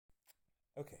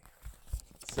Okay,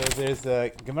 so there's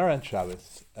a Gemara on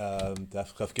Shabbos,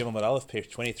 Daf Chav Gimel Amud Aleph, page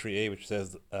 23a, which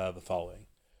says the following.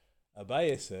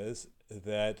 Abaye says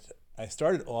that I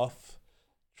started off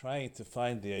trying to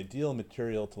find the ideal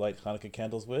material to light Hanukkah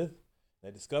candles with.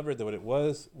 I discovered that what it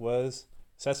was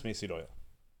sesame seed oil.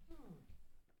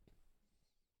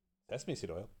 Sesame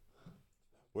seed oil?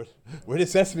 Where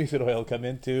does sesame seed oil come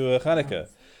into Hanukkah?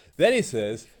 Then he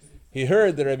says he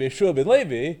heard that Rabbi Yeshua ben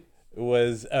Levi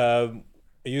was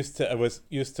used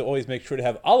to always make sure to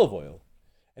have olive oil,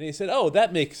 and he said, "Oh,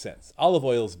 that makes sense. Olive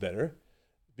oil is better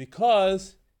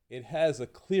because it has a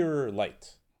clearer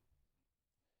light.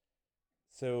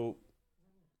 So,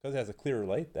 because it has a clearer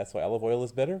light, that's why olive oil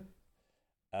is better."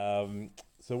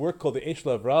 So we're called the Eish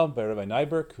Lavram by Rabbi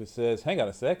Nyberg, who says, "Hang on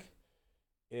a sec.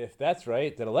 If that's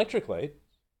right, then electric light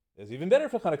is even better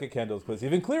for Hanukkah candles because it's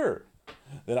even clearer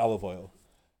than olive oil."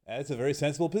 And it's a very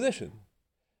sensible position.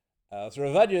 So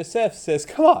Rav Ovadia Yosef says,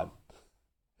 "Come on,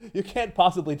 you can't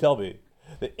possibly tell me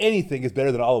that anything is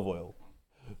better than olive oil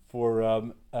for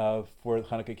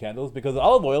Hanukkah candles because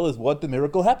olive oil is what the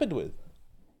miracle happened with."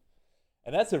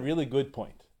 And that's a really good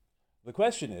point. The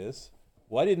question is,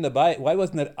 why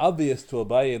wasn't it obvious to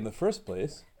Abaye in the first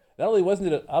place? Not only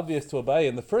wasn't it obvious to Abaye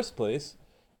in the first place,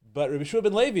 but Rabbi Yeshua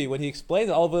ben Levi, when he explained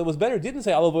that olive oil was better, didn't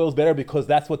say olive oil is better because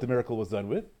that's what the miracle was done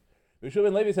with. Rabbi Yeshua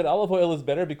ben Levi said olive oil is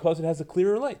better because it has a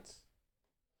clearer light.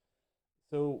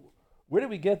 So where did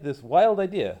we get this wild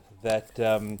idea that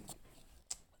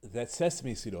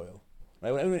sesame seed oil?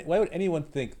 Right? Why would anyone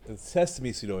think that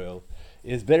sesame seed oil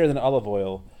is better than olive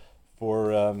oil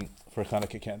for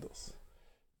Hanukkah candles?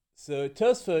 So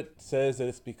Tosfot says that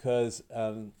it's because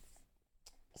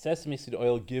sesame seed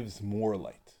oil gives more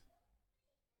light,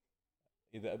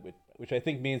 which I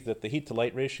think means that the heat to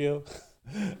light ratio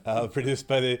produced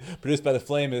by the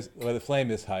flame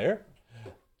is higher.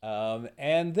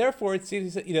 And therefore, it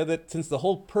seems that since the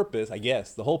whole purpose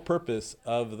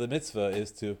of the mitzvah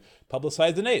is to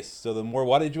publicize the nace, so the more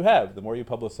wattage you have, the more you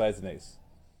publicize the nace.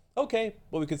 Okay,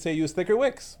 well, we could say use thicker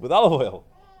wicks with olive oil.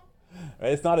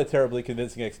 Right? It's not a terribly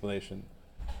convincing explanation.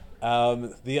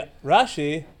 The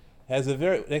Rashi has an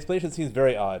explanation that seems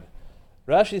very odd.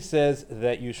 Rashi says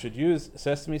that you should use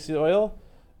sesame seed oil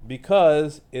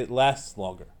because it lasts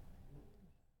longer.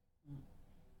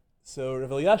 So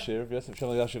Rav Yosef Shem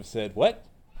Elyashiv said, "What?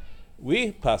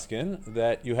 We paskin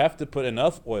that you have to put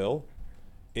enough oil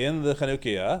in the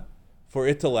Chanukiah for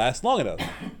it to last long enough.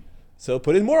 So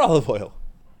put in more olive oil."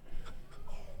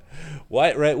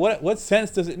 Why? Right? What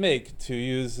sense does it make to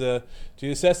use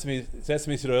sesame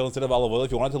seed oil instead of olive oil?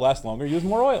 If you want it to last longer, use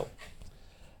more oil.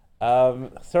 So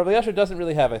Rav Yosef doesn't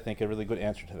really have, I think, a really good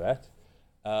answer to that.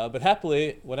 But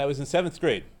happily, when I was in 7th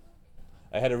grade,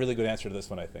 I had a really good answer to this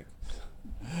one, I think.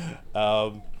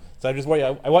 So I just want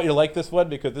you to like this one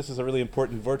because this is a really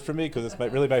important word for me because it's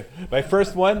my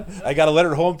first one. I got a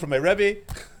letter home from my Rebbe.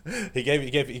 He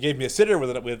gave me a sitter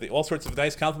with all sorts of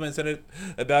nice compliments in it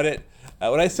about it.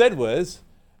 What I said was,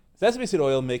 sesame seed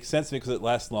oil makes sense to me because it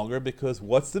lasts longer. Because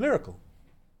what's the miracle?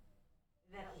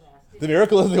 The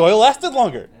miracle is the oil lasted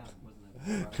longer,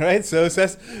 right? So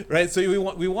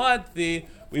we want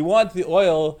the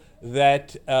oil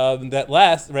that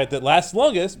lasts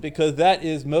longest because that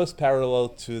is most parallel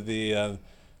to the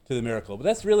miracle. But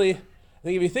that's really, I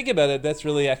think, if you think about it, that's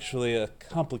really actually a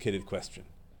complicated question.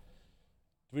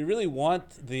 Do we really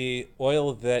want the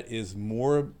oil that is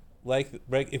more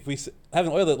if we have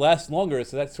an oil that lasts longer,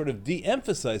 so that sort of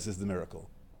de-emphasizes the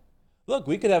miracle? Look,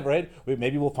 we could have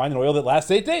maybe we'll find an oil that lasts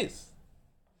 8 days.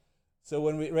 So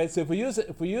if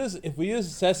we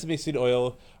use sesame seed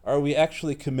oil, are we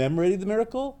actually commemorating the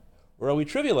miracle, or are we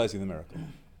trivializing the miracle?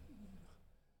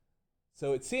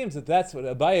 So it seems that that's what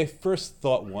Abaye first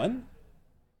thought one,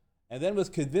 and then was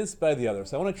convinced by the other.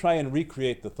 So I want to try and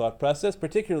recreate the thought process,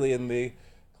 particularly in the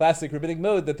classic rabbinic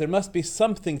mode, that there must be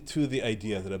something to the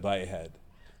idea that Abaye had,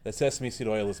 that sesame seed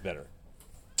oil is better.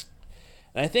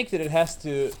 And I think that it has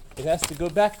to go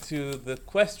back to the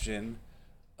question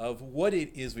of what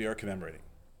it is we are commemorating.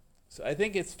 So I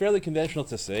think it's fairly conventional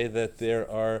to say that there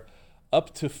are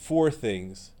up to 4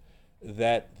 things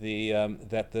that the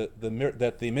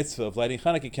mitzvah of lighting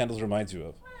Hanukkah candles reminds you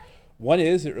of. One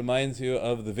is it reminds you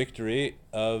of the victory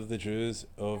of the Jews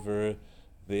over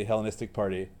the Hellenistic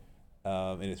party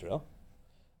in Israel.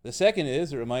 The second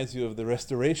is it reminds you of the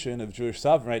restoration of Jewish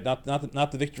sovereignty, right?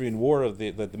 Not the victory in war of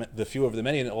the few over the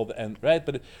many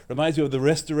but it reminds you of the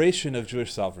restoration of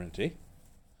Jewish sovereignty.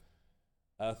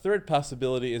 A third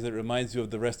possibility is it reminds you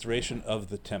of the restoration of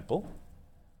the temple.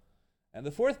 And the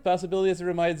fourth possibility is it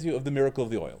reminds you of the miracle of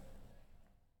the oil.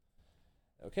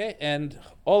 Okay, and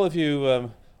all of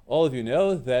you all of you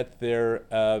know that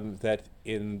that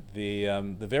in the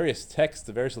various texts,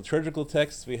 the various liturgical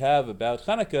texts we have about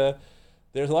Hanukkah,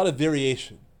 there's a lot of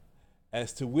variation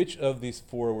as to which of these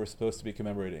four we're supposed to be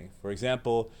commemorating. For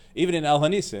example, even in Al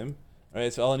Hanisim,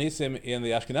 right? So Al Hanisim in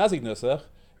the Ashkenazic Nusach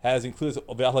includes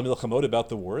Ve'al HaMilchamot about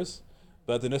the wars,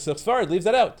 but the Nusach Sfarad leaves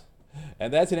that out.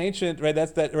 And that's an ancient, right?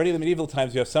 That's that already in the medieval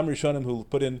times. You have some Rishonim who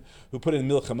put in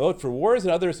milchamot for wars,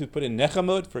 and others who put in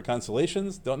nechamot for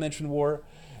consolations. Don't mention war,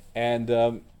 and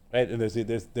right. And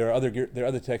there are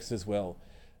other texts as well.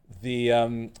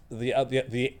 The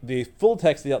full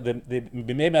text, the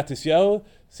Bimei Matisyahu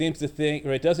seems to think,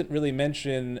 right? Doesn't really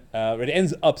mention. Right, it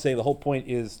ends up saying the whole point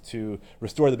is to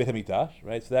restore the Beit Hamikdash,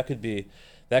 right? So that could be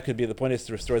the point is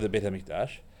to restore the Beit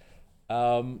Hamikdash.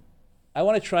 I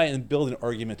want to try and build an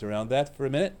argument around that for a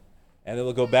minute, and then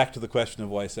we'll go back to the question of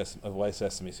why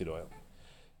sesame seed oil.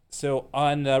 So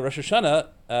on Rosh Hashanah,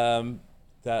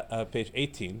 page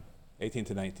 18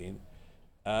 to 19,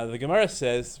 the Gemara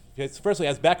says, firstly,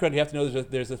 as background, you have to know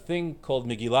there's a thing called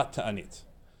Megillat Ta'anit.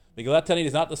 Megillat Ta'anit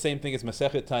is not the same thing as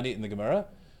Masechet Ta'anit in the Gemara.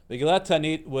 Megillat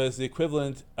Ta'anit was the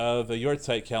equivalent of a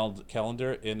Yortzeit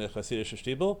calendar in a Hasidic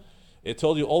shtibel. It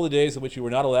told you all the days in which you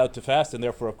were not allowed to fast, and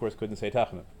therefore, of course, couldn't say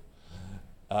Tachanun.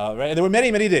 Right, and there were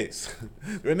many days.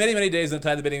 There were many days in the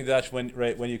time of the Beit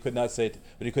Hamikdash when you could not say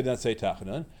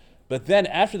Tachanun. But then,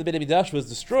 after the Beit Hamikdash was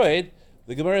destroyed,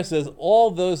 the Gemara says all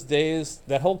those days,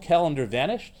 that whole calendar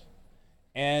vanished,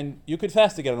 and you could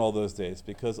fast again on all those days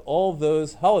because all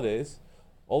those holidays,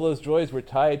 all those joys were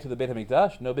tied to the Beit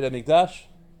Hamikdash. No Beit Hamikdash,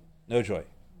 no joy,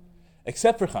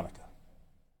 except for Hanukkah.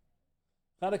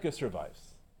 Hanukkah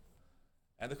survives,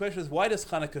 and the question is, why does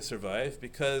Hanukkah survive?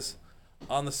 Because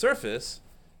on the surface,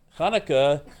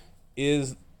 Hanukkah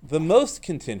is the most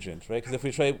contingent, right? Because if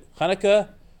we try Hanukkah,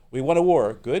 we won a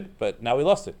war, good, but now we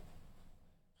lost it.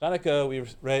 Hanukkah,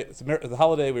 it's the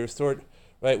holiday we restored,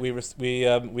 right? We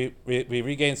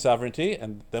regained sovereignty,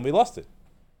 and then we lost it.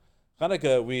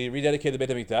 Hanukkah, we rededicated the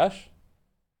Beit Hamikdash,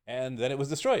 and then it was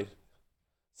destroyed.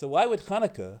 So why would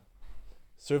Hanukkah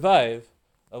survive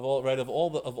of all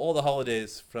the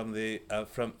holidays from Bayit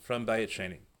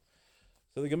Sheni?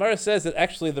 So the Gemara says that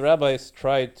actually the rabbis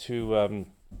tried to end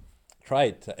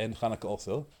Hanukkah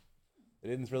also. They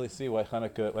didn't really see why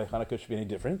Hanukkah should be any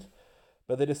different,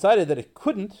 but they decided that it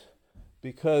couldn't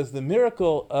because the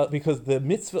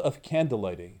mitzvah of candle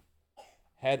lighting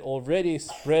had already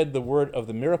spread the word of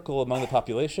the miracle among the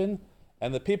population,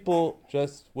 and the people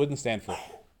just wouldn't stand for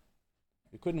it.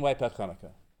 You couldn't wipe out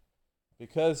Hanukkah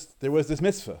because there was this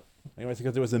mitzvah.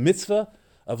 Because there was a mitzvah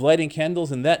of lighting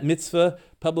candles, and that mitzvah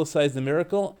publicized the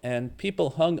miracle, and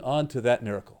people hung on to that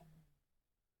miracle.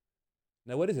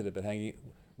 Now, what is it about hanging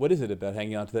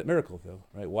on to that miracle, though?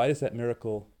 Right? Why is that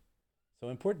miracle so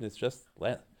important? It's just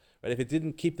right. If it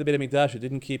didn't keep the Beit Hamikdash, it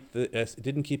didn't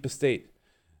keep a state.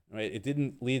 Right? It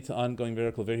didn't lead to ongoing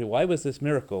miracle. Why was this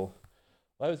miracle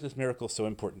so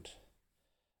important?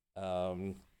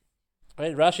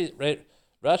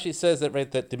 Rashi says that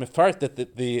that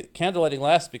the candle lighting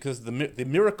lasts because the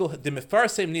miracle, the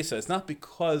mefarsem nisa. It's not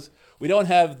because we don't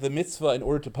have the mitzvah in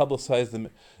order to publicize the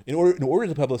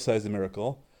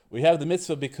miracle. We have the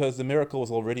mitzvah because the miracle was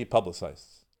already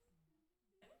publicized.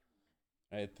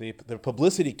 Right? The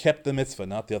publicity kept the mitzvah,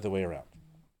 not the other way around.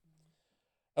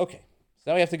 Okay, so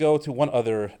now we have to go to one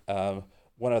other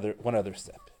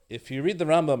step. If you read the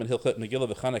Rambam in Hilchot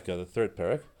Megillah V'Chanukah, the third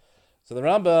parak, so the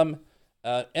Rambam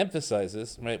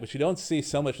emphasizes, right, which you don't see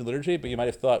so much in liturgy, but you might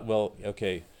have thought, well,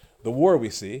 okay, the war we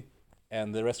see,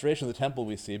 and the restoration of the temple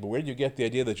we see, but where do you get the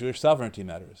idea that Jewish sovereignty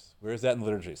matters? Where is that in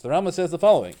liturgy? So the Rambam says the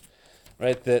following,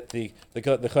 right, that the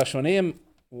Chashmonaim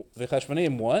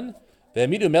won,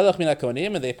 Ve'amidu melech min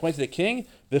hakohanim, and they appointed a king,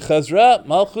 V'chazra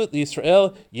malchut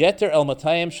Yisrael yeter el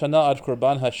matayim shana ad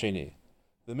korban hasheni.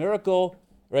 The miracle,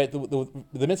 right, the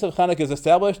mitzvah of Chanukah is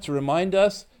established to remind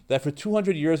us that for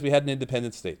 200 years we had an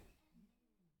independent state.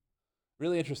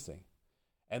 Really interesting.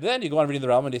 And then you go on reading the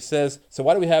Rambam, and he says, so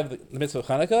why do we have the mitzvah of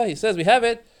Hanukkah? He says we have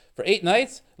it for 8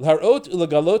 nights, l'harot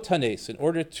u'legalot hanes, in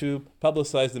order to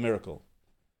publicize the miracle.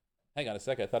 Hang on a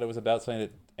second, I thought it was about something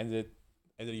that ended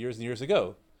years and years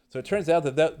ago. So it turns out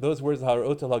that those words,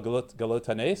 l'harot u'legalot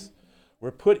hanes,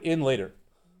 were put in later.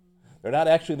 They're not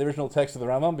actually in the original text of the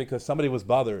Rambam because somebody was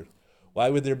bothered. Why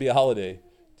would there be a holiday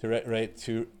to recollect,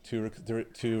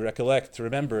 to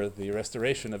remember the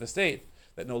restoration of a state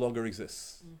that no longer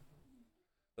exists?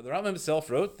 But the Rambam himself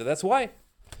wrote that that's why,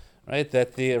 right?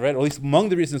 That or at least among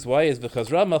the reasons why is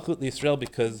v'chazra malchut Yisrael,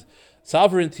 because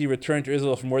sovereignty returned to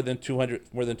Israel for more than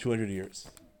 200 years.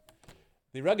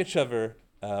 The Rogatchover,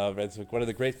 one of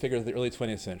the great figures of the early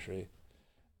 20th century,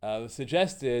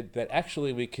 suggested that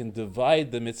actually we can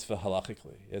divide the mitzvah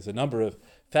halachically. There's a number of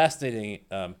fascinating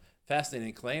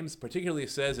claims. Particularly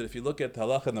says that if you look at the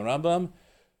halacha and the Rambam,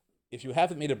 if you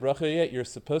haven't made a bracha yet, you're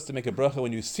supposed to make a bracha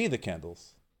when you see the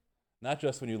candles, not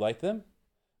just when you light them.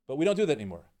 But we don't do that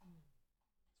anymore.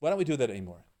 Why don't we do that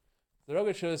anymore? The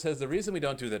Rogatchover says the reason we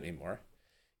don't do that anymore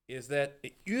is that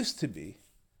it used to be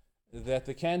that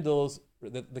the candles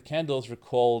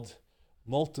recalled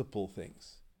multiple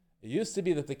things. It used to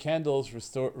be that the candles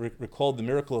recalled the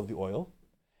miracle of the oil,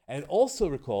 and it also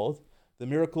recalled the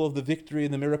miracle of the victory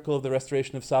and the miracle of the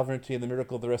restoration of sovereignty and the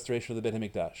miracle of the restoration of the Beit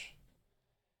HaMikdash.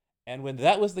 And when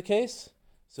that was the case,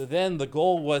 so then the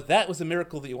goal was, that was a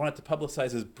miracle that you wanted to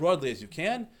publicize as broadly as you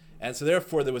can, and so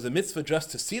therefore there was a mitzvah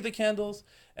just to see the candles,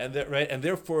 and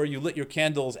therefore you lit your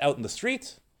candles out in the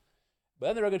street.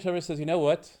 But then the Rogatchover says, you know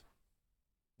what?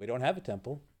 We don't have a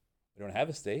temple. We don't have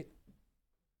a state.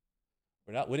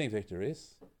 We're not winning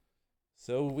victories.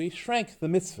 So we shrank the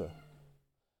mitzvah.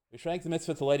 We shrank the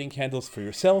mitzvah to lighting candles for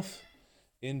yourself,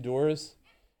 indoors,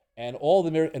 and all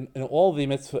the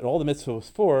mitzvah was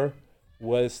for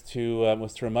was to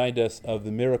remind us of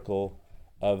the miracle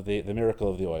of the miracle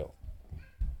of the oil.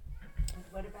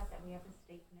 What about that we have a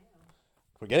state now?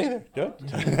 We're getting there, don't?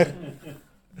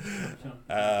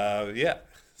 Yeah.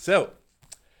 So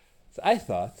I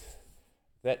thought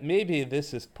that maybe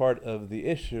this is part of the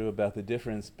issue about the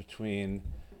difference between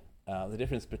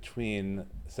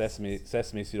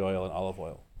sesame seed oil and olive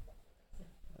oil.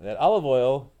 That olive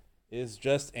oil is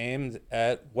just aimed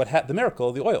at the miracle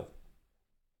of the oil.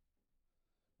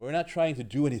 We're not trying to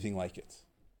do anything like it.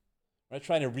 We're not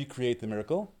trying to recreate the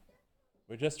miracle.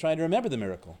 We're just trying to remember the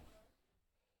miracle.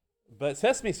 But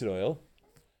sesame seed oil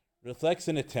reflects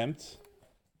an attempt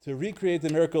to recreate the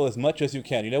miracle as much as you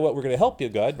can. You know what? We're going to help you,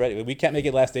 God, right? We can't make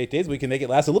it last 8 days. We can make it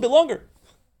last a little bit longer.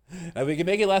 And if we can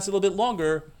make it last a little bit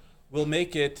longer, we'll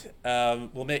make it.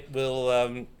 We'll make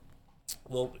it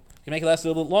last a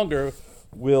little bit longer.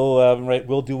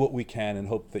 We'll do what we can and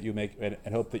hope that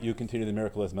you continue the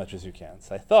miracle as much as you can.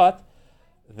 So I thought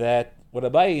that what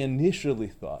Abaye initially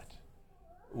thought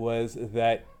was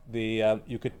that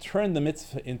you could turn the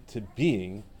mitzvah into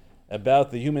being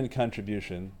about the human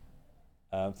contribution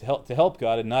to help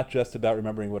God, and not just about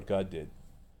remembering what God did.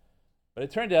 But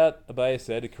it turned out, Abaye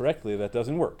said correctly, that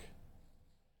doesn't work.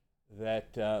 That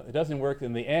it doesn't work.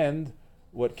 In the end,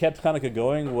 what kept Hanukkah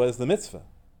going was the mitzvah.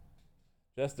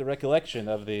 Just the recollection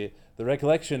of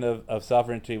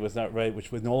sovereignty was not right,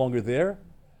 which was no longer there,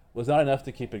 was not enough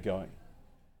to keep it going.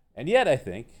 And yet, I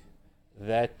think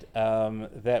that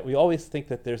we always think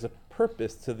that there's a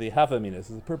purpose to the Havaminas,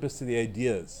 there's a purpose to the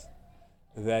ideas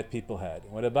that people had.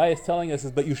 And what Abaye is telling us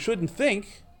is, but you shouldn't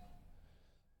think,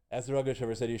 as the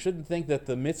Rogatchover said, you shouldn't think that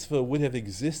the mitzvah would have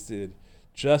existed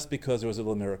just because there was a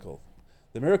little miracle.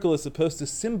 The miracle is supposed to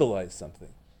symbolize something.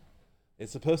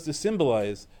 It's supposed to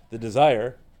symbolize the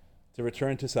desire to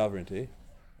return to sovereignty.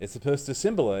 It's supposed to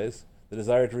symbolize the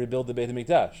desire to rebuild the Beit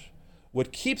HaMikdash.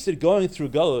 What keeps it going through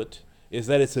Galut is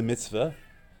that it's a mitzvah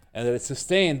and that it's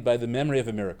sustained by the memory of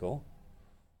a miracle.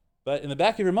 But in the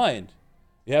back of your mind,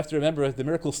 you have to remember that the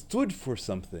miracle stood for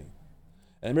something.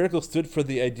 And the miracle stood for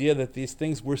the idea that these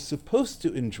things were supposed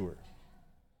to endure.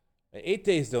 8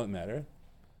 days don't matter.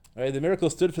 Right? The miracle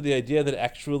stood for the idea that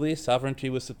actually sovereignty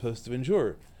was supposed to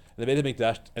endure. And the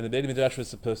Beit HaMikdash was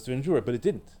supposed to endure, but it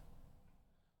didn't.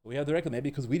 We have the record, maybe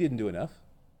because we didn't do enough,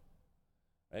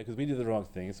 right? Because we did the wrong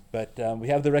things, but we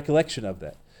have the recollection of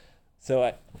that.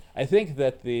 So I think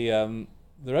that the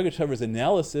Rogatchover's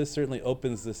analysis certainly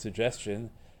opens the suggestion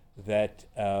that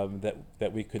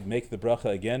we could make the bracha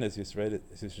again, as you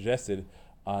suggested,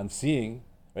 on seeing.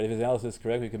 Right? If his analysis is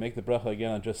correct, we could make the bracha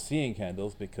again on just seeing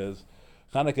candles, because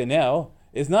Hanukkah now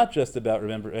is not just about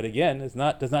remember. And again, does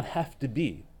not have to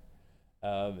be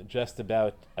just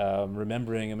about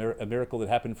remembering a miracle that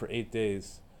happened for 8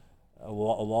 days a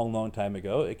long time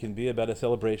ago. It can be about a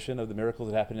celebration of the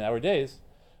miracles that happen in our days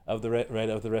of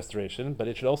the restoration. But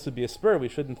it should also be a spur. We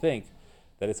shouldn't think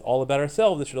that it's all about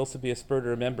ourselves. It should also be a spur to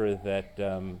remember that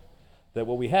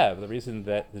what we have, the reason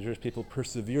that the Jewish people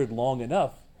persevered long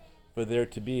enough for there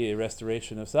to be a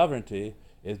restoration of sovereignty,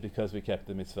 is because we kept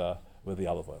the mitzvah with the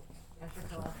olive oil.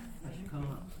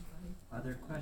 Are there questions?